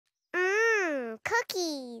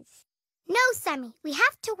cookies. No, Sammy, we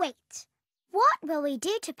have to wait. What will we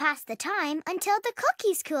do to pass the time until the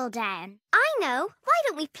cookies cool down? I know. Why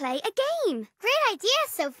don't we play a game? Great idea,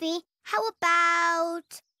 Sophie. How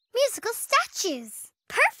about musical statues?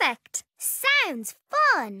 Perfect. Sounds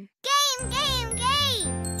fun. Game, game,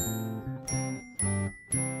 game.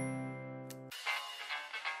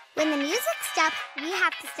 When the music stops, we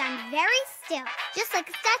have to stand very still, just like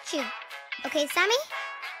a statue. Okay, Sammy?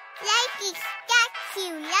 Like a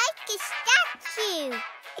statue, like a statue.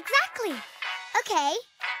 Exactly. Okay,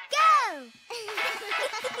 go!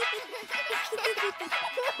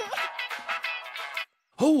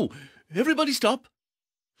 Oh, everybody stop.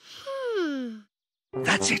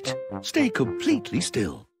 That's it. Stay completely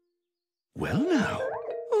still. Well now,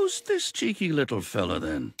 who's this cheeky little fella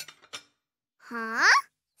then? Huh?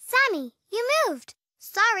 Sammy, you moved.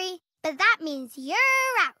 Sorry, but that means you're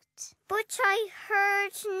out. But I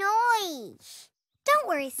heard noise. Don't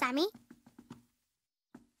worry, Sammy.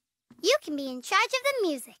 You can be in charge of the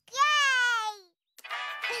music. Yay!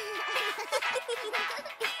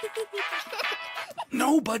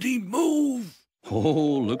 Nobody move.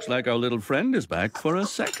 Oh, looks like our little friend is back for a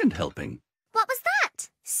second helping. What was that?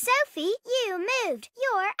 Sophie, you moved.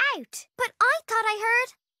 You're out. But I thought I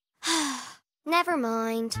heard... Never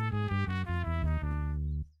mind.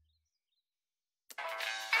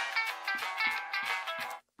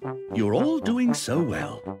 You're all doing so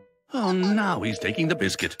well. Oh, now he's taking the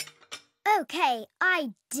biscuit. Okay,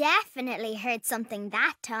 I definitely heard something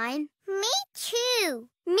that time. Me too.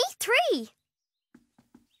 Me three.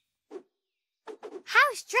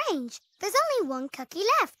 How strange. There's only one cookie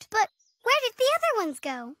left. But where did the other ones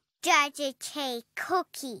go? Dada take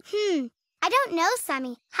cookie. I don't know,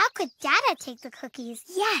 Sammy. How could Dada take the cookies?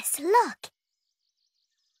 Yes, look.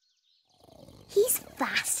 He's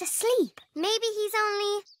fast asleep. Maybe he's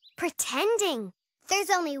only pretending. There's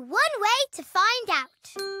only one way to find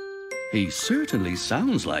out. He certainly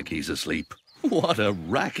sounds like he's asleep. What a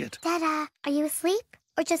racket. Dada, are you asleep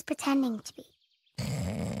or just pretending to be?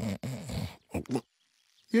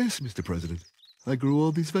 Yes, Mr. President. I grew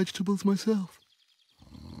all these vegetables myself.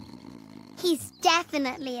 He's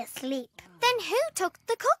definitely asleep. Then who took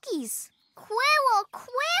the cookies? Quirrell,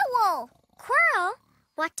 Quirrell. Quirrell?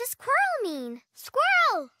 What does quirrell mean?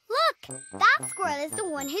 Squirrel! Look, that squirrel is the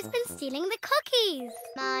one who's been stealing the cookies.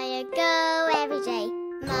 Mya Go every day.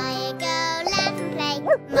 Mya Go, laugh and play.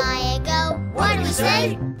 Mya Go, what do we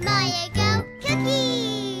say? Mya Go,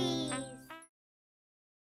 cookies!